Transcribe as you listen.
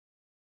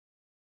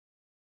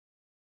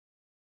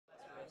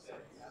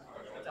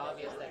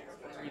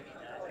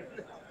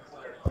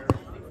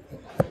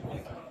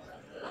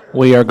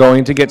We are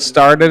going to get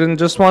started in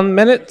just 1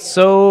 minute,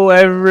 so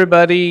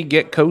everybody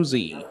get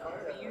cozy.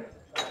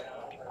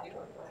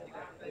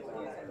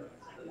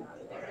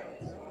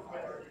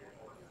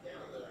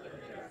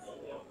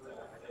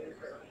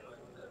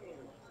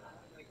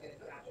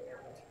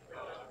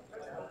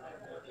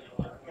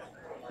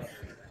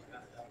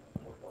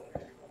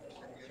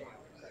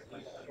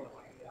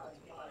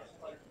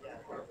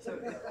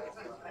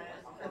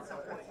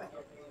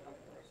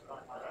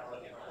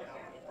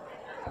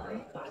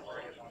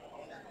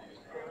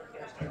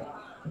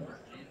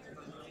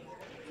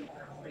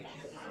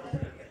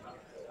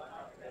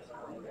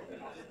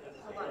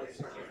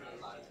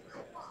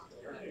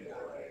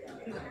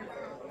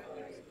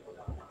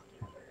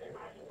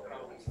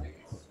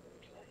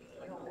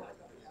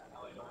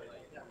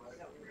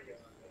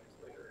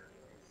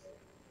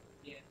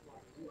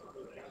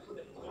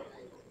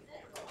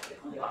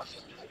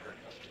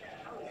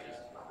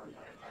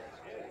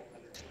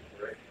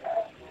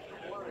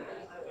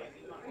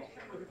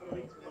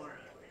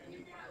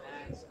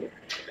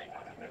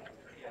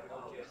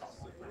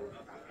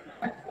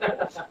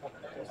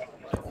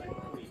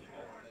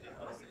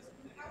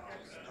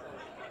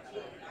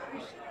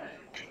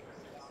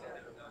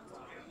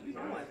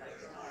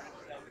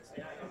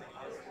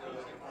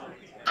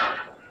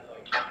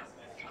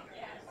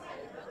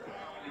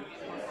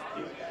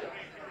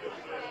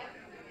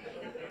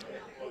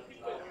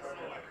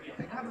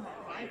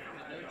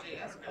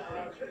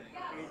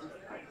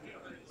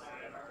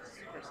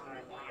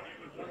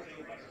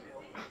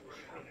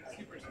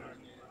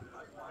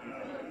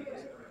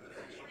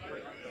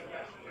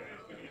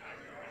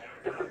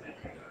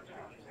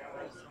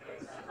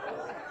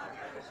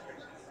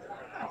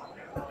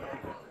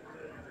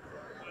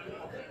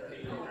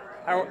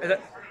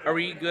 Are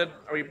we good?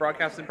 Are we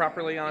broadcasting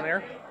properly on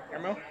air,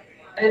 Ermo?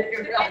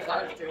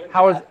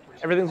 How is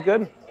everything's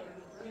good?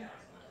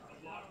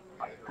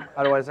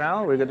 How do I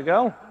sound? We're good to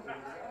go?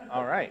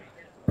 All right.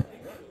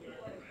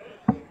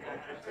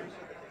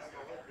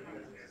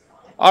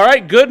 All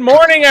right, good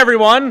morning,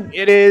 everyone.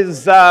 It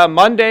is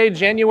Monday,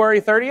 January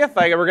 30th.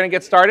 We're going to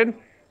get started.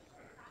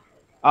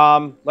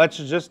 Let's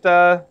just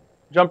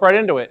jump right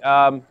into it.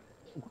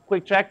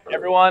 Quick check.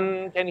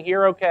 Everyone can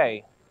hear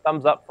okay?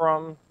 Thumbs up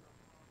from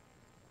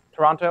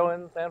Toronto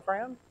and San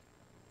Fran?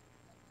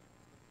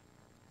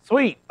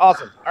 Sweet.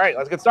 Awesome. All right,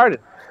 let's get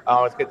started.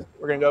 We're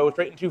going to go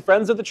straight into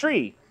Friends of the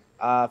Tree.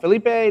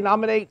 Felipe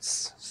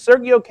nominates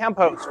Sergio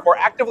Campos for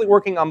actively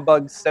working on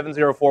bug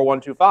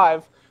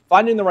 704125,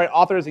 finding the right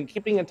authors and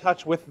keeping in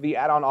touch with the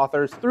add-on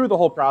authors through the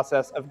whole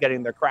process of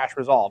getting their crash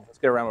resolved. Let's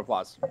get a round of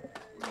applause.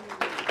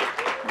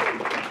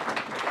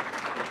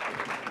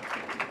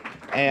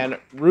 And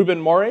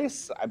Ruben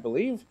Mores, I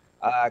believe,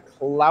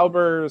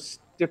 Klauber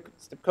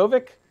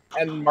Stipkovic,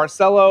 and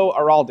Marcelo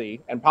Araldi,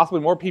 and possibly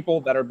more people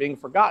that are being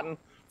forgotten,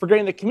 for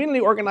getting the community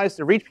organized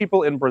to reach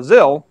people in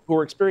Brazil who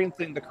are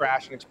experiencing the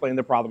crash and explain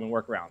the problem and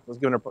work around.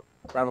 Let's give a round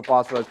of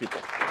applause for those people.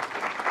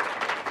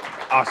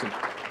 Awesome.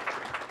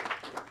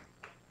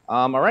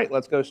 All right,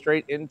 let's go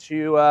straight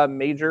into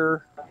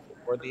major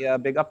or the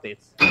big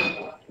updates. We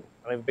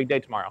have a big day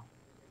tomorrow.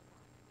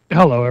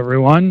 Hello,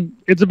 everyone.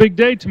 It's a big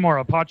day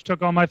tomorrow. Potch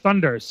took all my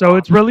thunder, so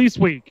it's release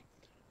week.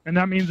 And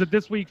that means that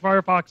this week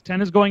Firefox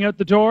 10 is going out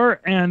the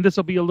door, and this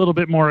will be a little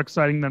bit more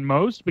exciting than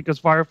most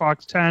because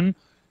Firefox 10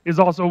 is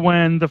also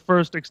when the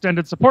first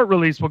extended support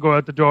release will go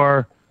out the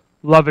door,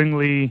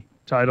 lovingly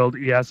titled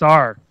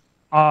ESR.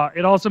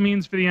 It also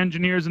means for the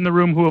engineers in the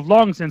room who have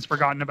long since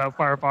forgotten about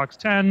Firefox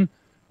 10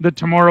 that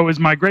tomorrow is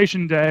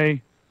migration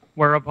day,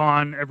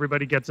 whereupon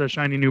everybody gets a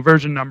shiny new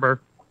version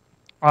number.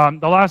 The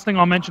last thing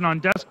I'll mention on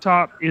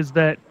desktop is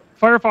that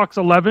Firefox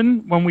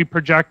 11, when we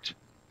project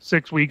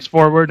 6 weeks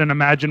forward and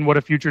imagine what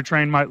a future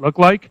train might look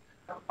like,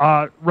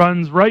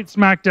 runs right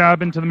smack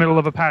dab into the middle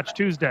of a Patch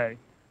Tuesday.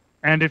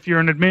 And if you're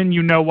an admin,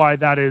 you know why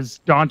that is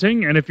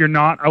daunting. And if you're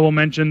not, I will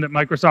mention that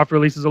Microsoft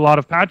releases a lot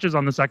of patches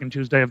on the second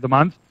Tuesday of the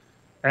month,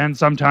 and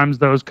sometimes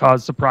those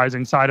cause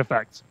surprising side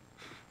effects.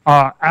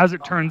 As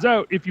it turns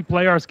out, if you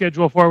play our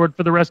schedule forward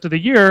for the rest of the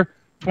year,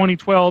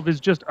 2012 is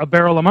just a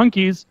barrel of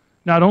monkeys.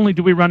 Not only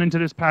do we run into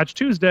this Patch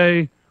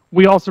Tuesday,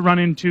 we also run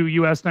into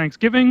US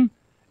Thanksgiving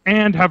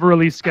and have a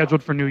release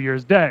scheduled for New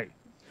Year's Day.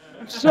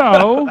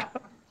 So,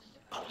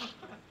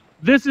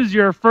 this is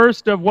your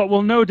first of what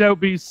will no doubt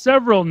be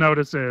several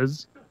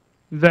notices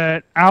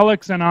that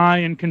Alex and I,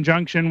 in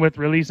conjunction with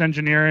release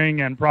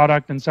engineering and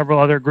product and several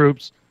other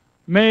groups,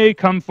 may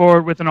come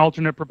forward with an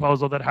alternate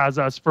proposal that has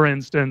us, for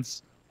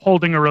instance,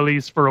 holding a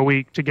release for a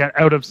week to get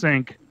out of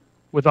sync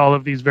with all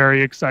of these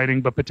very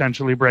exciting but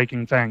potentially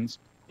breaking things.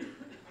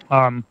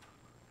 While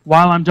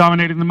I'm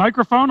dominating the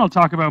microphone, I'll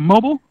talk about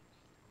mobile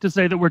to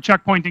say that we're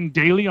checkpointing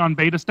daily on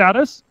beta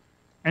status.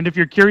 And if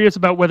you're curious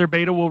about whether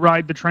beta will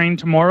ride the train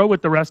tomorrow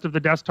with the rest of the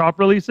desktop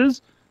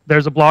releases,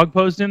 there's a blog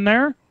post in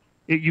there.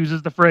 It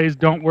uses the phrase,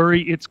 "Don't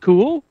worry, it's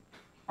cool."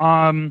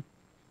 The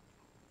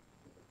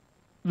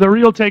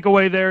real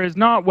takeaway there is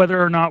not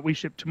whether or not we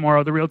ship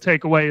tomorrow. The real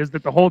takeaway is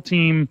that the whole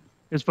team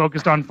is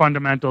focused on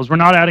fundamentals. We're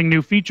not adding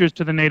new features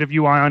to the native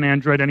UI on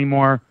Android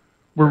anymore.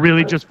 We're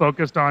really just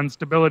focused on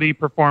stability,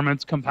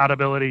 performance,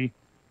 compatibility,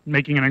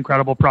 making an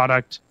incredible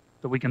product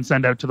that we can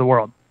send out to the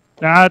world.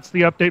 That's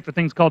the update for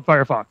things called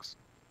Firefox.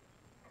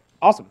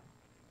 Awesome.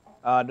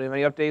 Do we have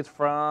any updates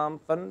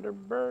from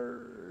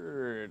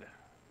Thunderbird?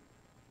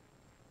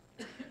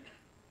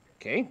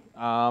 Okay,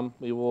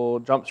 we will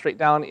jump straight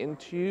down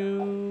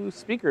into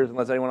speakers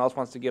unless anyone else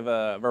wants to give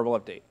a verbal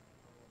update.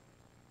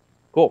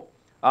 Cool.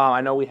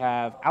 I know we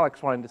have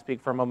Alex wanting to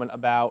speak for a moment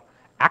about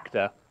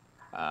ACTA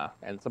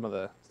and some of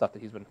the stuff that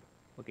he's been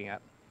looking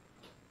at.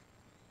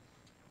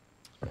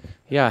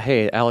 Yeah,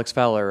 hey, Alex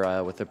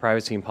Fowler with the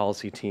Privacy and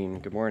Policy team.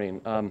 Good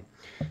morning.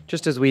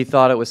 Just as we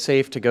thought it was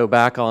safe to go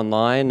back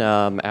online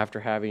after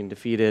having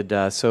defeated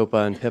SOPA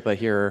and PIPA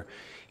here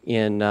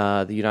in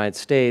the United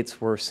States,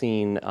 we're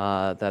seeing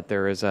that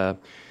there is a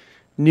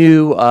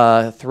new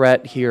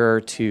threat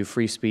here to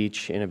free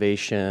speech,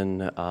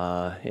 innovation,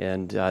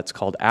 and it's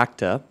called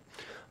ACTA.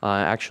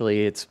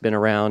 Actually, it's been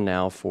around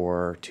now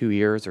for 2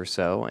 years or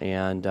so,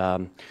 and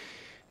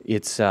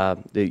it's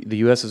the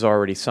U.S. has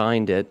already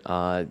signed it.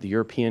 The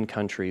European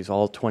countries,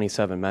 all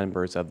 27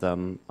 members of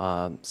them,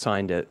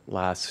 signed it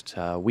last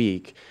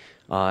week.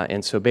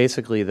 And so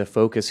basically the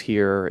focus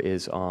here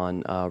is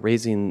on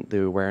raising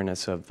the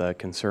awareness of the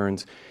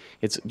concerns.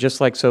 It's just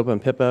like SOPA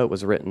and PIPA. It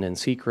was written in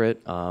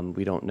secret.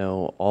 We don't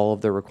know all of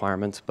the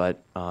requirements,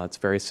 but it's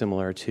very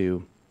similar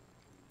to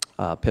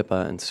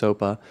PIPA and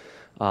SOPA.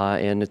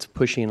 And it's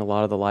pushing a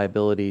lot of the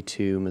liability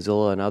to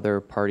Mozilla and other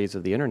parties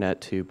of the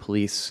internet to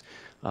police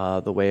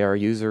the way our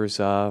users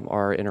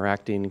are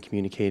interacting and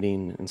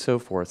communicating and so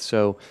forth.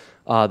 So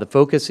the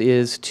focus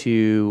is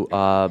to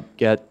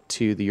get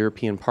to the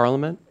European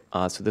Parliament.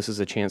 So this is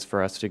a chance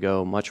for us to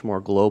go much more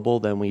global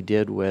than we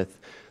did with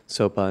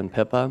SOPA and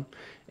PIPA.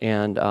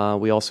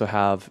 And we also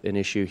have an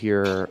issue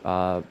here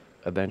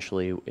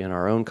eventually in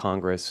our own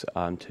Congress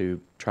to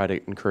try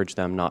to encourage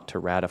them not to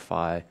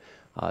ratify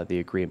the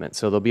agreement.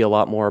 So there'll be a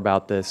lot more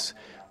about this.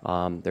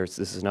 This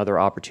is another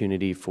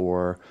opportunity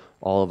for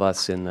all of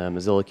us in the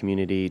Mozilla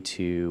community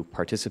to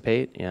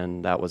participate,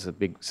 and that was a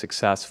big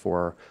success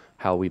for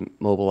how we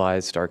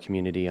mobilized our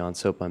community on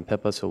SOPA and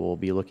PIPA, so we'll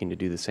be looking to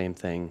do the same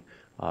thing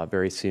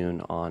very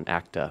soon on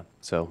ACTA.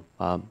 So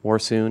more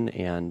soon,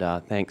 and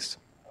thanks.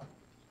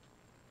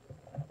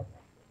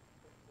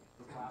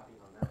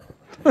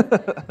 All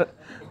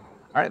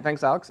right,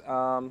 thanks, Alex.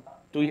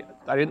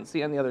 I didn't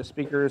see any other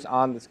speakers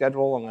on the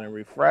schedule. I'm going to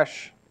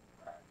refresh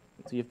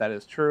and see if that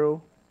is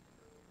true.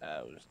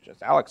 It was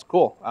just Alex.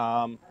 Cool.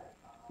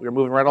 We're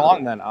moving right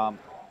along then.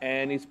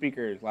 Any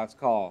speakers? Last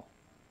call.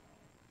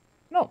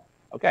 No.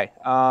 Okay.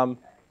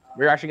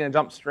 We're actually going to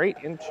jump straight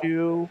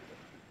into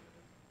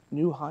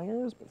new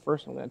hires, but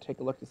first I'm going to take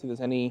a look to see if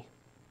there's any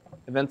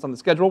events on the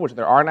schedule, which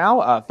there are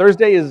now.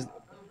 Thursday is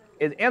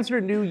answer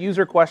new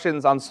user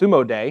questions on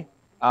Sumo Day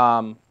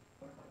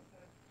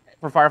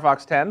for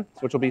Firefox 10,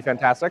 which will be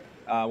fantastic.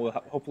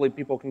 Hopefully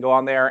people can go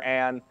on there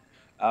and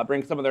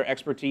bring some of their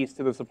expertise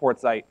to the support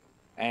site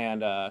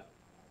and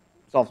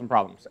solve some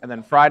problems. And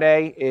then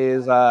Friday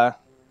is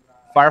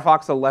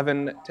Firefox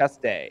 11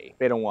 test day,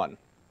 beta 1.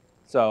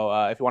 So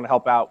if you want to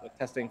help out with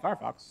testing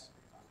Firefox,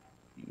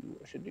 you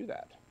should do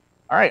that.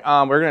 All right,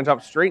 we're going to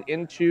jump straight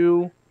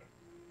into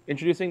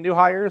introducing new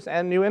hires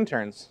and new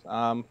interns.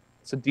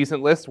 It's a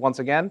decent list once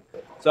again.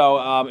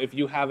 So if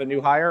you have a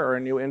new hire or a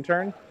new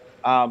intern,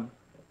 come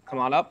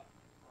on up.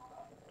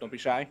 Don't be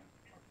shy.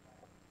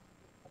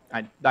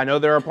 I know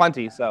there are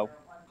plenty, so.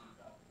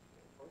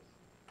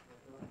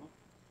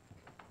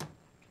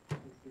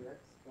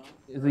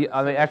 The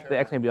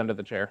X may be under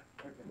the chair.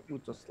 We'll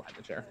just slide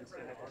the chair.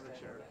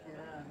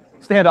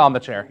 Stand on the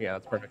chair. Yeah,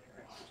 that's perfect.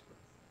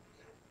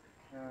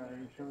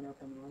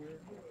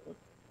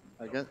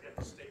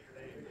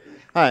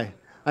 Hi,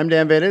 I'm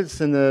Dan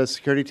Vaditz in the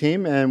security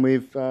team, and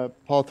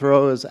Paul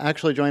Thoreau is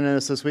actually joining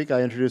us this week.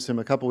 I introduced him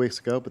a couple weeks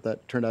ago, but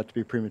that turned out to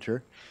be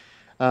premature.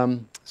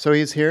 So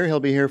he's here.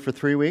 He'll be here for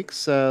 3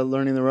 weeks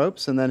learning the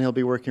ropes, and then he'll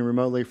be working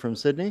remotely from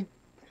Sydney.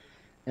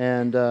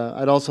 And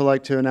I'd also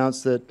like to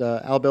announce that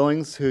Al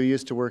Billings, who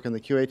used to work on the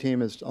QA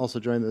team, has also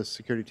joined the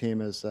security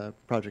team as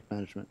project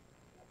management.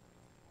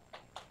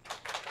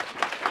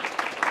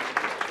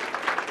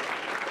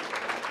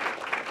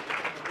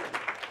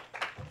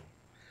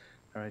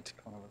 All right.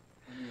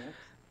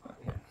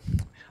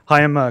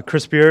 Hi, I'm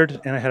Chris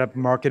Beard, and I head up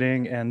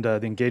marketing and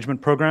the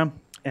engagement program.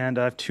 And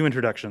I have 2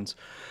 introductions.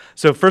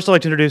 So first, I'd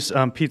like to introduce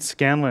Pete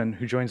Scanlon,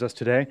 who joins us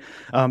today.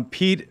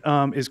 Pete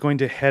is going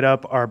to head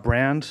up our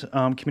brand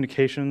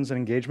communications and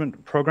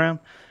engagement program.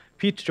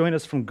 Pete joined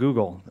us from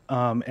Google,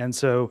 and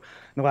so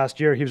in the last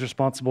year, he was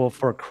responsible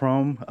for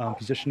Chrome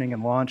positioning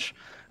and launch.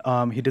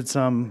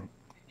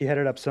 He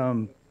headed up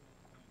some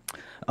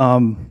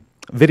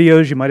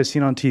videos you might have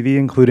seen on TV,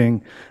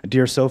 including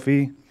Dear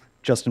Sophie,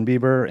 Justin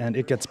Bieber, and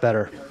It Gets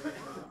Better.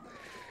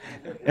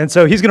 And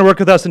so he's going to work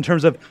with us in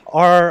terms of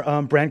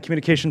our brand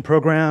communication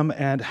program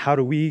and how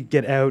do we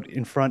get out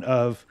in front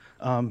of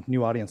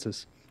new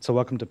audiences. So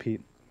welcome to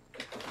Pete.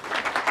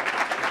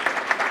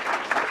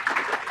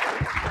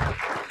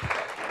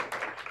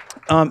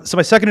 So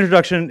my second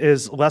introduction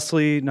is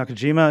Leslie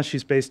Nakajima.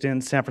 She's based in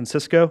San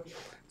Francisco.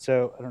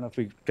 So I don't know if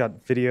we've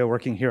got video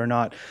working here or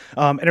not.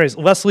 Anyways,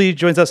 Leslie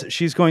joins us.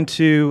 She's going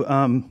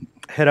to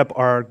head up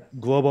our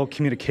global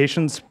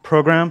communications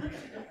program.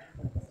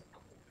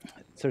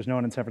 So there's no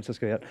one in San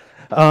Francisco yet.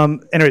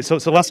 Anyway, so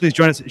Leslie's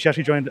joined us. She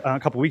actually joined a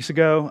couple weeks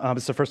ago.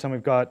 It's the first time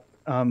we've got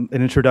an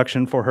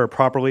introduction for her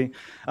properly.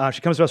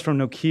 She comes to us from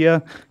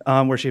Nokia,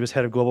 where she was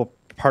head of global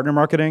partner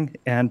marketing,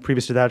 and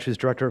previous to that, she was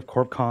director of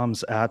corp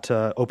comms at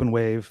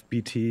OpenWave,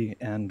 BT,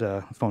 and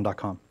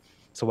Phone.com.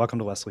 So welcome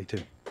to Leslie too.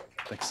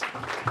 Thanks.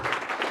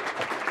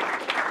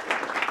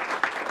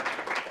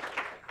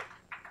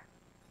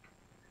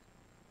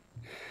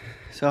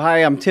 So hi,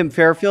 I'm Tim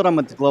Fairfield. I'm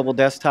with the Global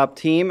Desktop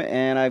team,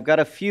 and I've got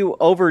a few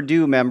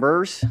overdue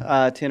members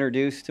to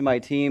introduce to my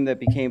team that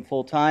became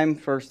full-time.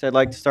 First, I'd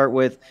like to start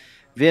with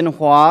Vin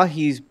Hua.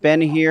 He's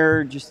been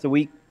here just the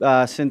week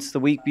since the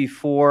week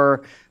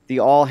before the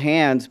All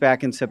Hands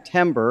back in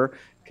September,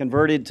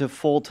 converted to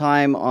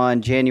full-time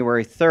on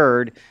January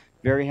 3rd.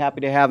 Very happy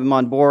to have him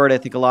on board. I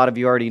think a lot of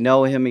you already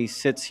know him. He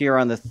sits here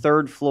on the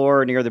 3rd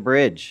floor near the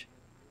bridge.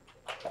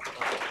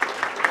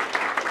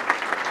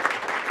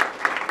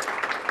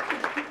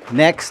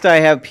 Next,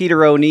 I have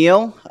Peter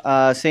O'Neill.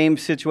 Same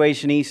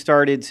situation. He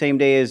started same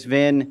day as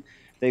Vin.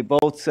 They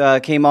both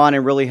came on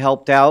and really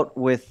helped out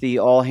with the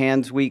All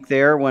Hands week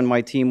there when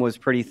my team was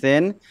pretty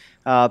thin.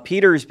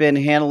 Peter's been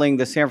handling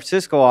the San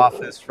Francisco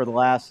office for the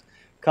last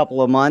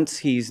couple of months.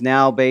 He's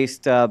now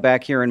based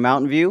back here in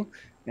Mountain View,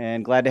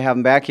 and glad to have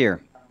him back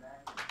here.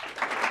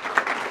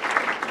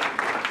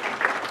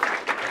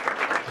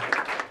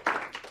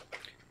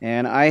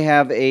 And I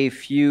have a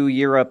few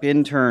Year Up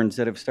interns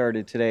that have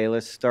started today.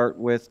 Let's start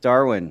with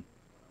Darwin.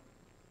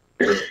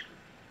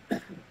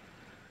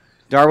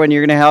 Darwin,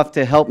 you're going to have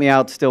to help me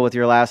out still with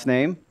your last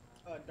name.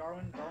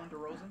 Darwin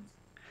DeRozens.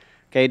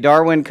 Okay,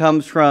 Darwin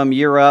comes from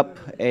Year Up,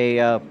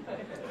 a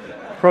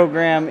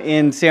program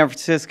in San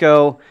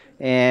Francisco,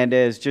 and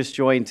has just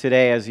joined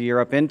today as a Year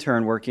Up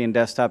intern working in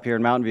desktop here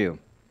in Mountain View.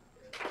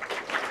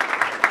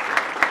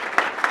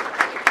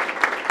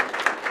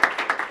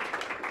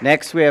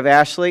 Next, we have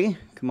Ashley.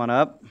 Come on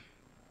up.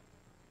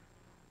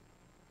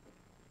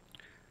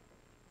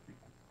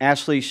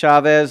 Ashley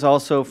Chavez,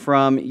 also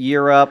from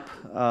Year Up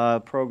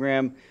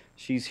program.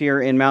 She's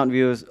here in Mountain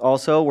View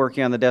also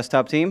working on the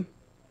desktop team.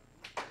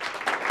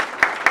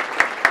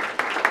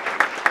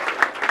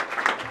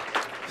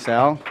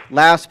 Sal.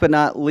 Last but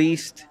not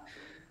least,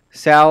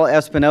 Sal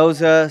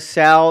Espinoza.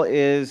 Sal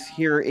is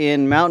here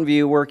in Mountain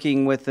View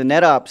working with the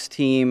NetOps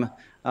team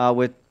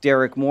with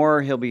Derek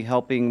Moore. He'll be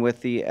helping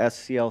with the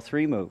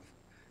SCL3 move.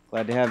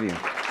 Glad to have you.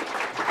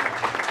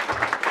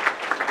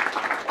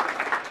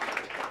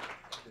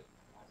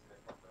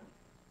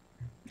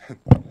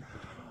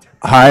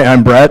 Hi,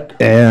 I'm Brett,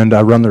 and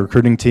I run the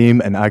recruiting team,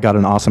 and I got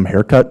an awesome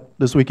haircut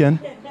this weekend.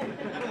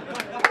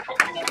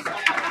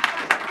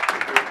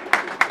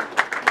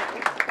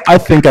 I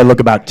think I look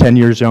about 10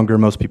 years younger.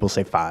 Most people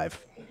say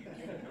 5.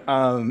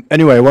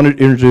 Anyway, I wanted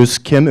to introduce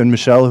Kim and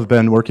Michelle, who've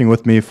been working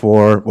with me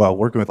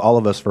working with all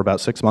of us for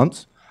about 6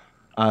 months.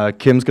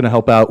 Kim's going to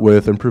help out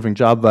with improving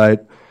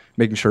JobVite,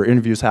 making sure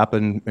interviews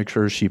happen, make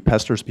sure she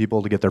pesters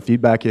people to get their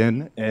feedback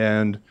in,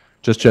 and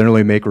just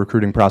generally make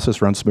recruiting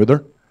process run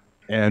smoother.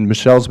 And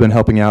Michelle's been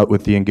helping out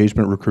with the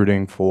engagement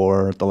recruiting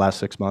for the last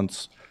 6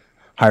 months,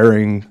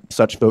 hiring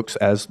such folks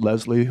as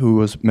Leslie, who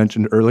was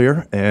mentioned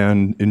earlier,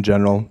 and in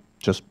general,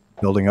 just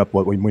building up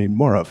what we need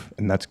more of,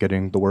 and that's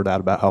getting the word out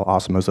about how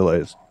awesome Mozilla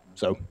is.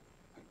 So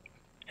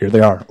here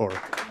they are.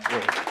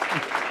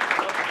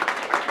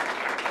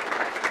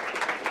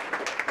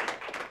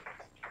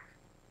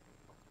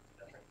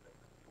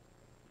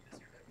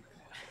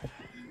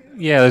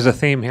 Yeah, there's a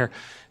theme here.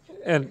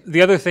 And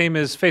the other theme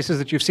is faces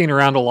that you've seen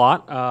around a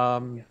lot.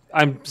 I'm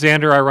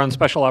Xander. I run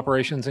special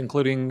operations,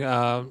 including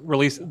the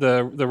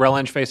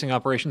RelEng facing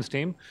operations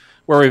team,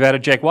 where we've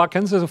added Jake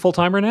Watkins as a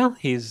full-timer now.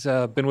 He's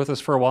been with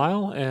us for a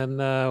while,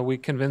 and we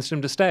convinced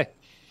him to stay.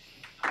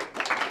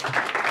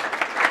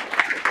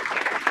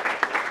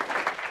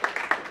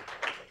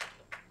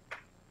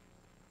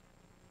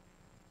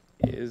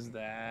 Is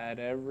that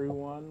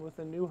everyone with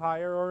a new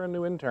hire or a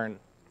new intern?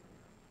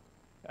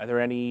 Are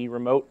there any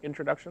remote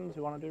introductions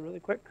you want to do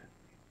really quick?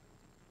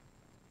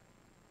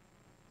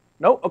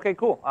 No? Okay,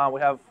 cool. We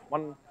have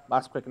one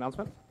last quick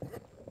announcement.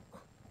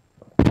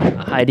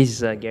 Hi, this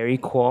is Gary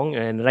Kwong,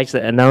 and I'd like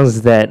to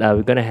announce that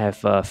we're going to have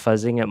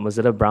fuzzing at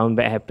Mozilla Brown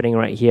Bag happening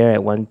right here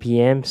at 1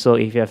 p.m. So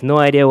if you have no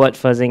idea what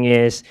fuzzing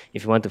is,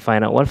 if you want to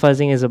find out what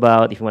fuzzing is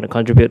about, if you want to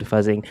contribute to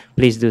fuzzing,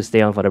 please do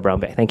stay on for the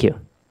Brown Bag. Thank you.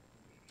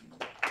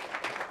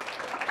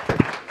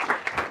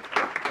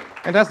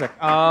 Fantastic.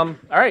 All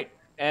right.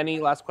 Any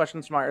last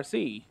questions from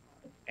IRC?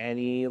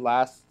 Any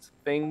last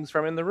things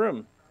from in the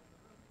room?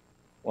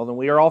 Well, then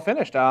we are all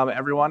finished.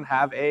 Everyone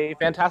have a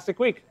fantastic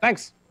week.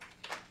 Thanks.